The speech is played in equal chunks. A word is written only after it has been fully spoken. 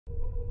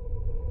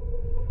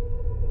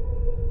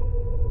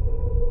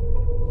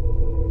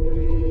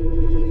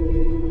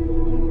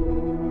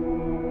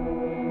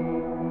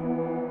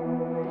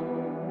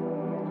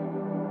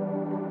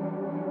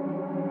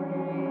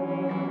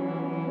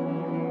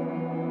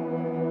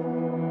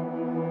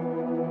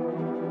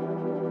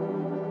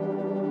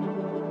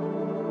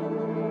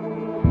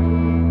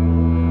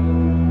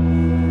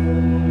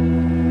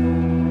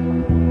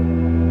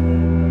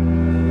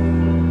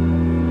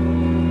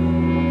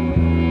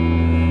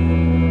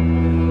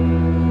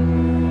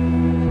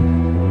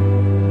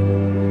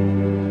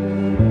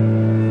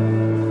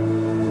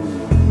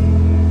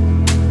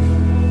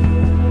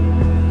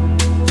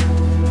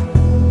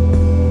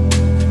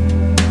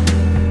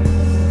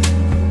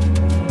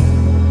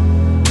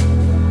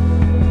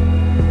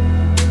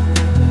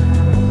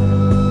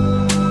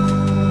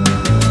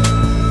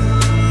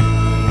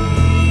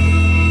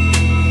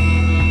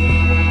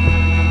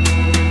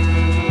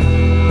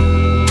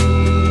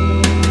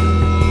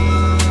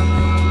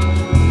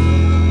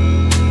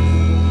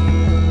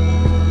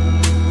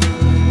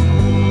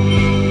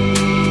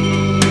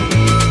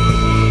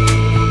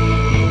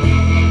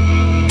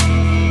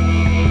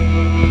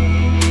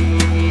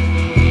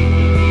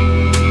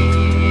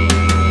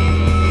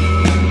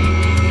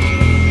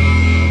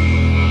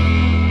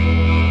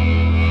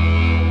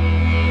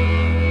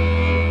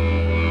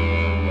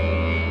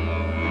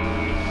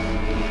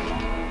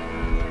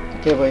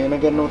Okay, but you're not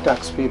getting no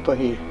tax paper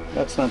here.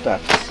 That's not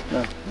tax.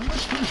 No.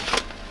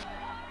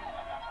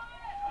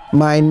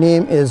 My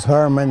name is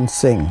Herman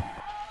Singh.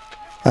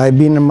 I've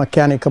been a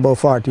mechanic about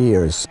 40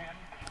 years.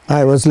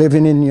 I was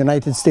living in the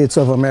United States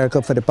of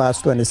America for the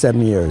past 27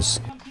 years.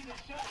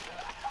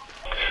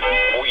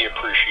 We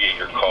appreciate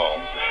your call,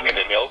 and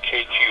an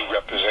LKQ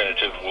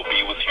representative will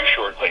be with you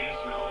shortly.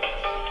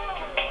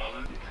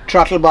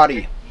 Throttle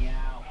body.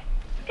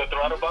 The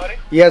throttle body?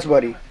 Yes,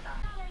 buddy.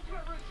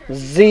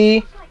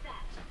 Z.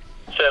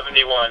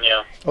 71,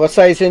 yeah. What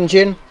size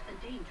engine?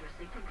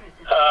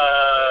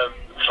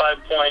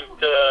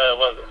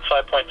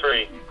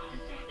 5.3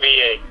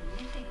 V8.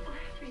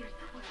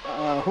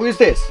 Who is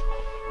this?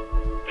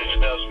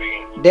 Digital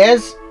speaking. Des?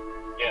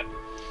 Yeah.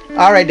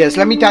 All right, Des.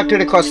 Let me talk to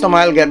the customer.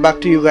 I'll get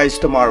back to you guys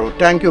tomorrow.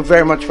 Thank you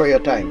very much for your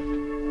time.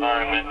 All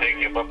right, man.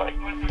 Thank you. Bye-bye.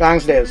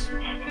 Thanks, Des.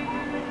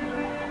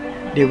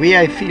 The way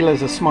I feel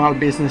as a small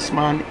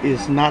businessman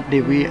is not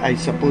the way I'm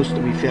supposed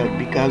to be felt,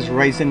 because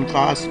rising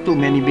costs, too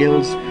many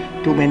bills,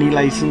 too many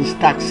license,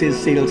 taxes,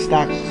 sales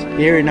tax.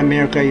 Here in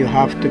America, you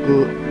have to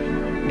go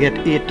get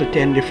 8 to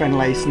 10 different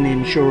license,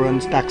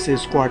 insurance,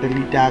 taxes,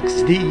 quarterly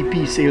tax,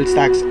 DEP, sales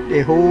tax,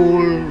 the whole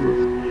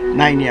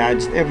 9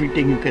 yards,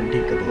 everything you can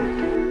think about.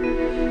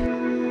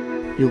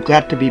 You've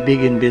got to be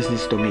big in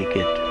business to make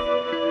it.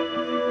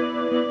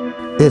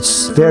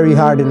 It's very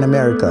hard in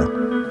America.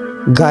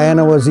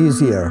 Guyana was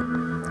easier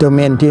to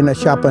maintain a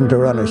shop and to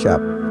run a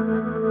shop.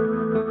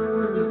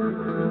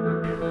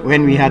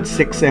 When we had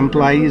 6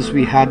 employees,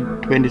 we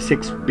had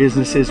 26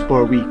 businesses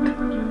per week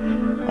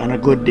on a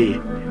good day.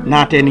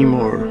 Not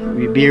anymore.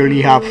 We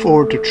barely have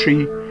 4 to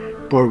 3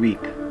 per week.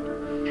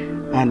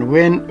 And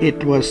when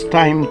it was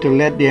time to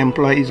let the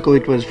employees go,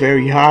 it was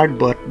very hard,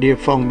 but they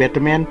found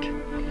betterment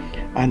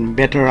and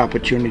better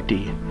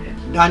opportunity.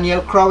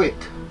 Daniel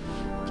Crowitt,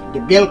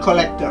 the bill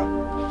collector.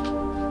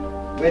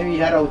 When we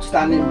had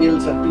outstanding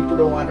bills and people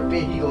don't want to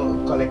pay, he will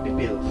collect the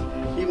bills.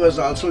 He was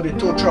also the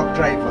tow truck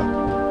driver,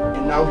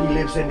 and now he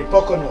lives in the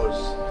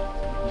Poconos.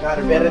 Got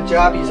a better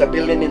job. He's a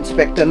building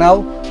inspector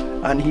now,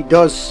 and he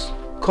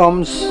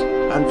comes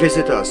and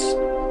visit us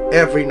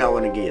every now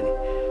and again.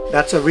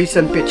 That's a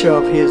recent picture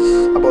of his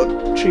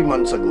about 3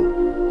 months ago.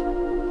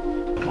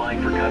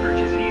 Applying for coverage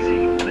is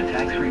easy, and the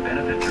tax-free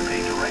benefits are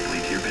paid directly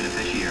to your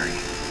beneficiary.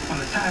 When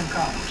the time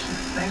comes,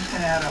 things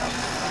can add up.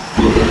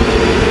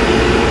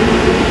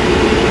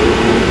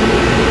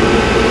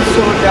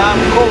 So damn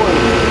cold.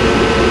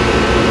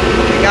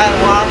 We gotta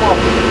warm up.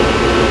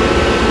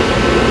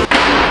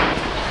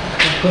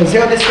 See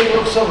how this thing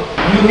looks so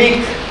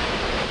unique,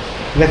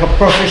 like a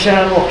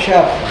professional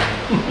workshop.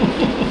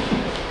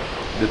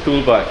 The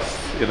toolbox,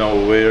 you know,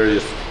 where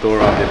you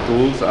store all the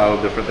tools, all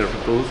different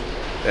tools.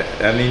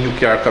 Any new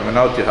car coming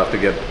out, you have to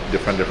get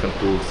different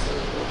tools,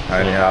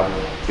 and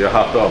you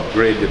have to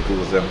upgrade the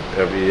tools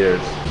every year.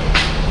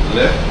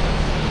 Left,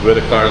 where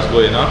the car is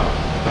going up,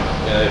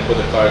 and you put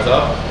the cars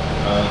up.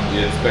 And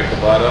you inspect the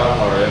bottom,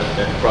 or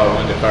any problem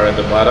with the car at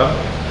the bottom,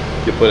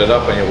 you put it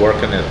up and you're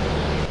working it.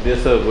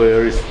 This is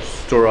where you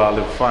store all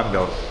the fun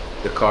belts.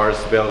 The cars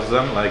belts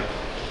them, like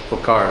for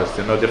cars.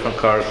 You know, different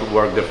cars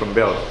work different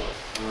belts.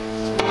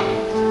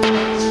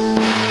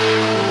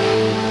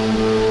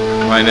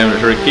 My name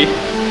is Ricky.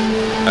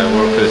 I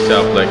worked at the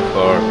shop like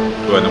for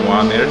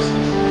 21 years.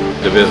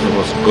 The business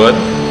was good.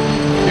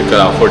 You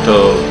could afford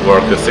to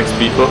work with 6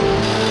 people.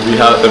 We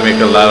had to make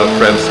a lot of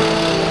friends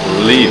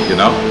leave, you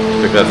know,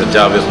 because the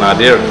job is not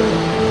there.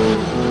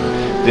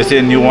 This is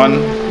a new one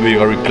we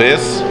will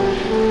replace,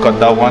 cut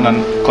that one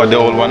and cut the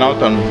old one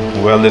out and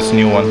weld this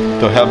new one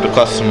to help the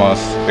customers,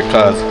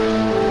 because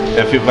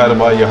if you gotta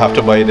buy, you have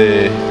to buy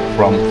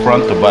from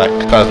front to back.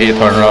 It costs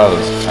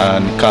 $800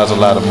 and it costs a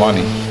lot of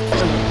money.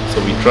 So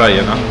we try,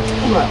 you know.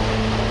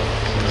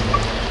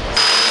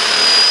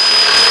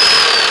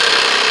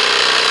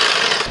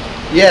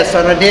 Yes,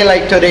 on a day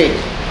like today,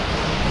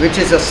 which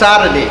is a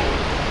Saturday,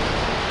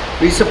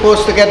 we're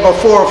supposed to get about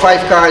 4 or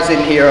 5 cars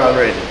in here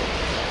already.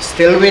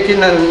 Still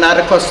waiting on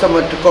another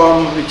customer to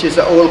come, which is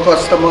an old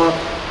customer.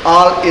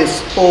 All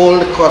is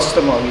old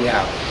customer we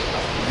have.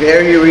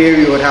 Very rare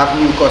you would have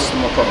new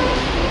customer coming.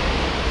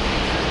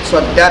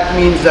 So that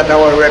means that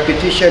our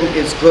reputation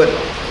is good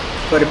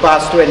for the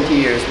past 20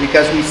 years,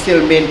 because we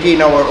still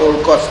maintain our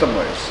old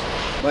customers.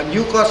 But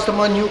new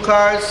customer, new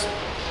cars,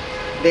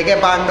 they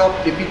get banged up.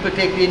 The people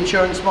take the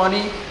insurance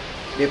money,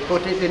 they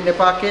put it in the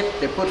pocket,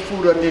 they put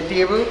food on the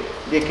table,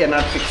 they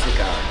cannot fix the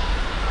car.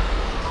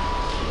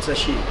 It's a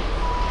shame.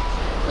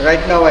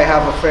 Right now I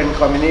have a friend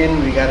coming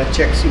in, we gotta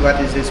check, see what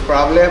is his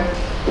problem.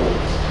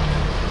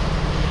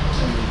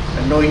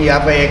 I know he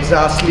have an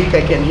exhaust leak,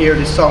 I can hear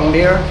the song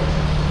there.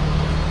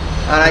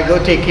 And I go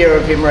take care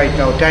of him right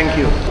now, thank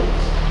you.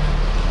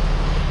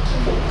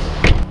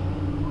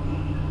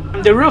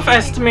 The roof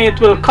estimate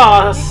will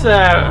cost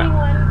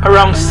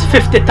around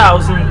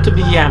 50,000 to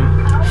be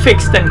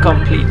fixed and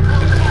complete.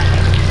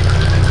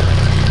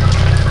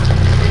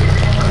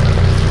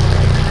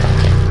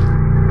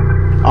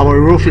 Our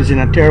roof is in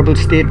a terrible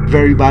state,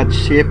 very bad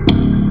shape.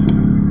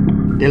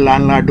 The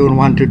landlord don't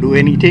want to do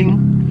anything.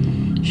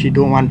 She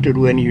don't want to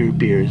do any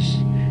repairs.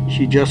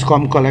 She just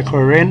come collect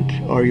her rent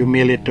or you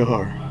mail it to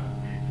her.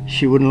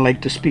 She wouldn't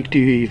like to speak to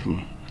you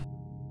even.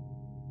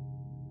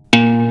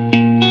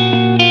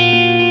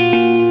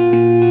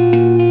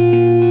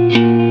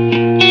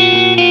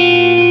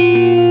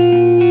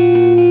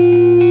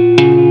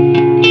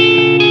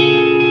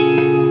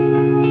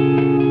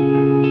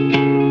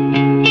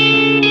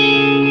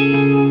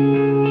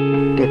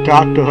 To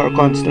talk to her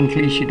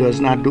constantly, she does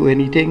not do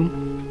anything.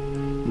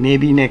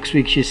 Maybe next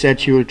week she said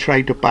she will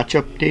try to patch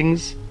up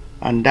things,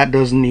 and that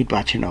doesn't need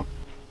patching up.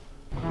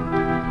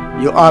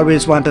 You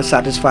always want a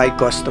satisfied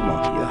customer.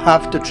 You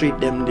have to treat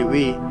them the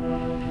way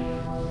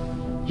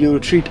you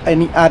treat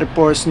any other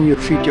person. You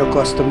treat your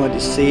customer the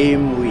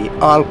same way.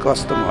 All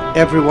customer,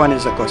 everyone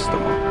is a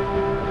customer.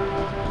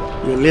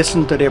 You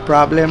listen to their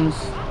problems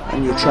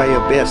and you try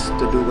your best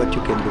to do what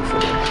you can do for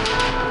them.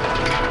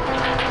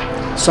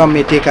 Some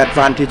may take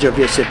advantage of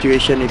your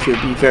situation if you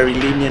be very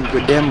lenient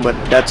with them, but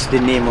that's the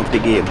name of the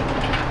game.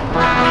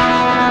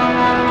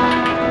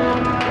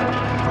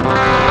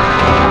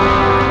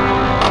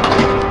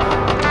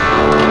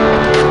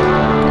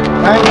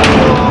 Thank you.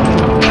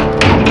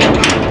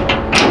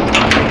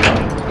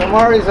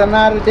 Tomorrow is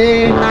another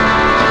day.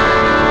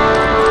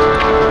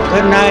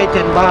 Good night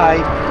and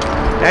bye.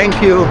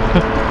 Thank you.